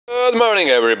Good morning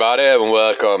everybody and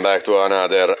welcome back to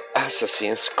another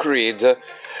Assassin's Creed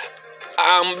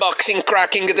unboxing,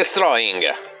 cracking, destroying.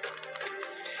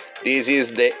 This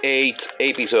is the 8th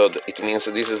episode. It means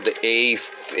this is the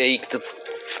 8th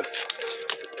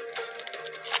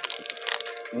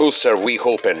booster we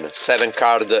open. 7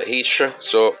 cards each,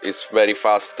 so it's very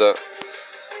fast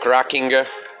cracking,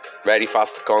 very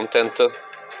fast content.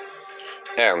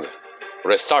 And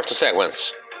restart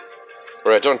sequence.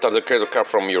 Return to the creator card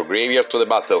from your graveyard to the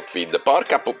battlefield.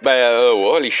 Porca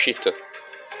holy shit.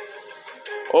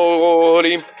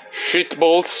 Holy shit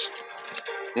balls.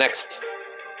 Next.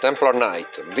 Templar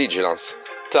Knight. Vigilance.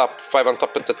 Tap 5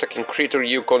 untapped attacking creature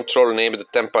you control named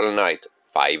Templar Knight.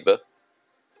 5.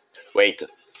 Wait.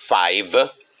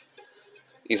 5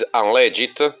 is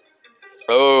unlegit.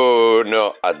 Oh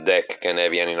no, a deck can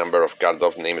have any number of cards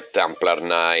of named Templar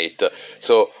Knight.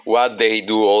 So what they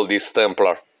do all this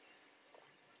Templar?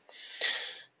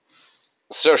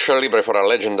 Search your library for a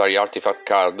legendary artifact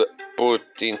card,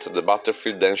 put into the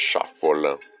battlefield, then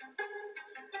shuffle.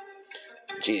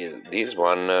 Gee, this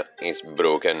one is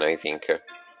broken, I think.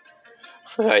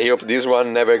 I hope this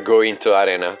one never go into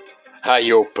arena. I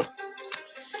hope.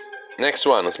 Next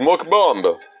one, Smoke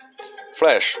Bomb.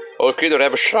 Flash, all creatures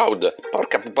have Shroud.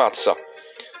 Porca pupazza.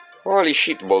 Holy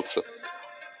shitballs.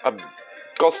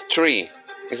 Cost 3.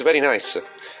 It's very nice.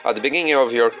 At the beginning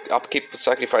of your upkeep,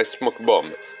 sacrifice Smoke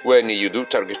Bomb. When you do,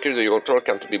 target creature you control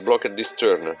can't be blocked this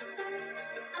turn.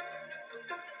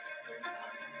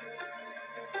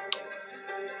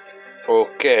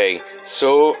 Okay,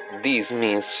 so this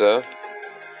means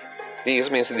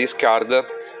this card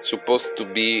supposed to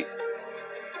be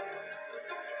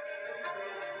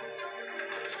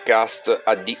cast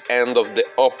at the end of the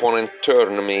opponent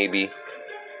turn, maybe.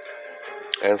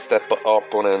 And step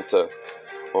opponent,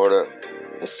 or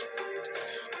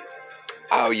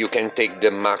how you can take the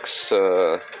max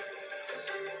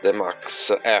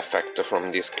effect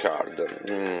from this card.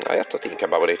 I have to think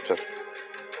about it.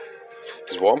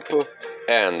 Swamp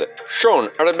and Sean,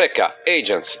 Rebecca,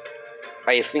 agents.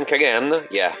 I think again,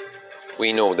 yeah,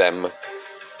 we know them.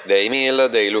 They mill,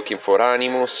 they looking for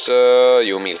Animus,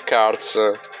 you mill cards.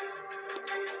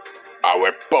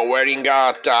 Our powering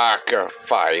attack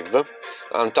 5.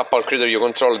 Untap all creature you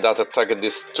control that attack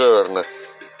this turn.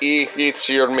 If it's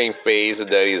your main phase,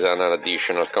 there is an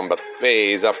additional combat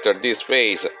phase after this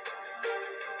phase.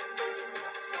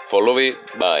 Follow it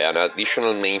by an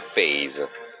additional main phase.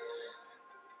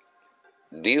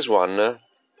 This one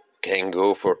can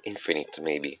go for infinite,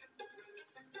 maybe.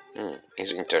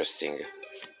 It's interesting.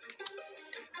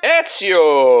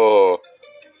 Ezio!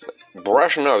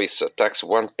 Brush Novice attacks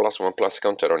 1/1/+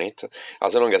 counter on it.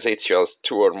 As long as Ezio has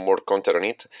 2 or more counter on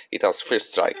it, it has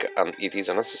first strike, and it is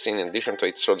an assassin in addition to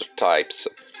its other types.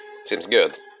 Seems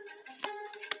good.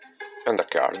 And a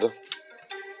card.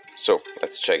 So,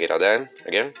 let's check it out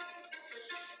again.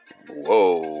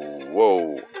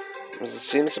 Whoa.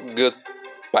 Seems a good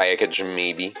package,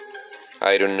 maybe.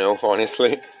 I don't know,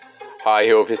 honestly. I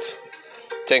hope it.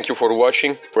 Thank you for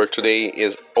watching. For today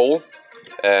is all.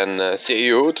 And see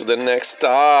you to the next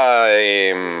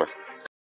time.